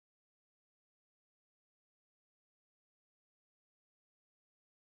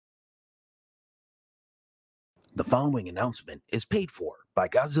The following announcement is paid for by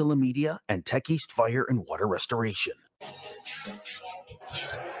Godzilla Media and Tech East Fire and Water Restoration.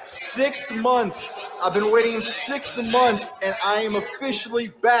 6 months. I've been waiting 6 months, and I am officially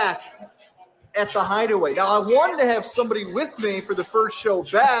back at the Hideaway. Now, I wanted to have somebody with me for the first show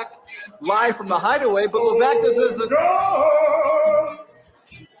back, live from the Hideaway, but Levac isn't.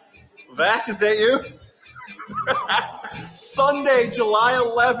 Levac, is that you? Sunday, July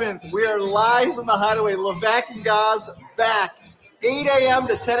 11th, we are live from the Hideaway. Levac and Gaz back, 8 a.m.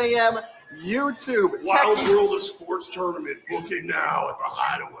 to 10 a.m. YouTube. Wild World of Sports Tournament booking now at the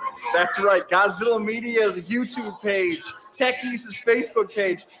Hideaway. That's right. Godzilla Media's YouTube page, Tech East's Facebook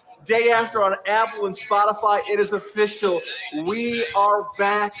page. Day after on Apple and Spotify, it is official. We are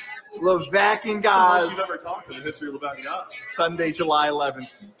back. Levac and Gaz. Most you've ever talked in the history of Levac and Gaz. Sunday, July 11th.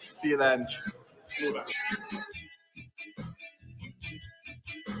 See you then. Levac.